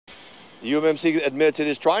UMMC admits it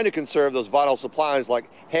is trying to conserve those vital supplies like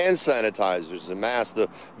hand sanitizers and masks, the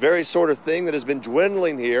very sort of thing that has been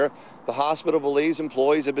dwindling here. The hospital believes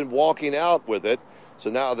employees have been walking out with it,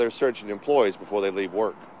 so now they're searching employees before they leave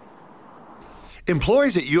work.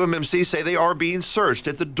 Employees at UMMC say they are being searched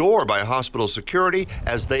at the door by hospital security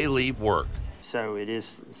as they leave work. So it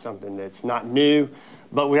is something that's not new,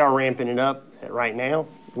 but we are ramping it up right now.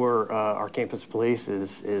 Our campus police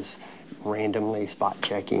is randomly spot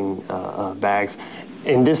checking bags,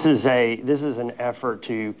 and this is an effort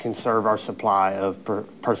to conserve our supply of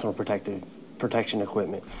personal protection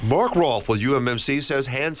equipment. Mark Rolfe with UMMC says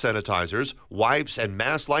hand sanitizers, wipes, and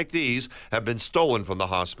masks like these have been stolen from the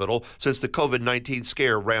hospital since the COVID-19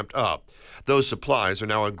 scare ramped up. Those supplies are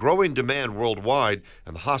now in growing demand worldwide,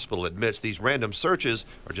 and the hospital admits these random searches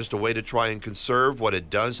are just a way to try and conserve what it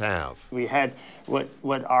does have. We had what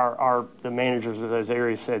the managers of those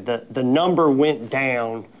areas said, that the number went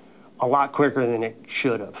down a lot quicker than it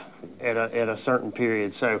should have at a certain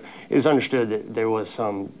period. So it was understood that there was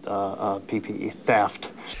some PPE theft.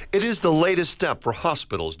 It is the latest step for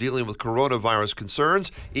hospitals dealing with coronavirus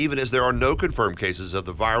concerns, even as there are no confirmed cases of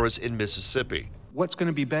the virus in Mississippi. What's going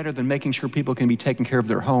to be better than making sure people can be taken care of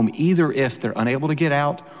their home, either if they're unable to get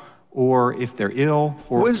out or if they're ill.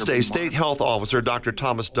 Wednesday, State Health Officer Dr.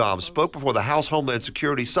 Thomas Dobbs spoke before the House Homeland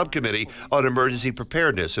Security Subcommittee on Emergency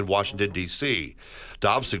Preparedness in Washington, D.C.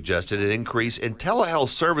 Dobbs suggested an increase in telehealth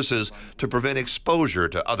services to prevent exposure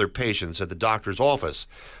to other patients at the doctor's office.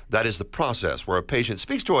 That is the process where a patient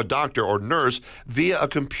speaks to a doctor or nurse via a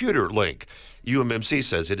computer link. UMMC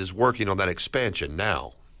says it is working on that expansion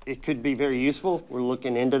now. It could be very useful. We're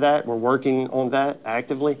looking into that. We're working on that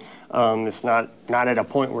actively. It's not at a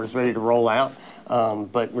point where it's ready to roll out,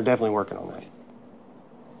 but we're definitely working on that.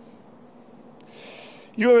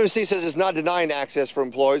 UMMC says it's not denying access for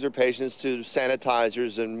employees or patients to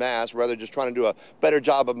sanitizers and masks, rather just trying to do a better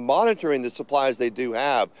job of monitoring the supplies they do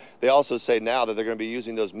have. They also say now that they're going to be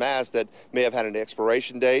using those masks that may have had an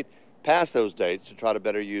expiration date, past those dates, to try to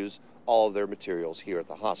better use all of their materials here at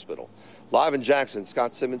the hospital. Live in Jackson,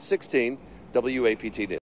 Scott Simmons, 16 WAPT News.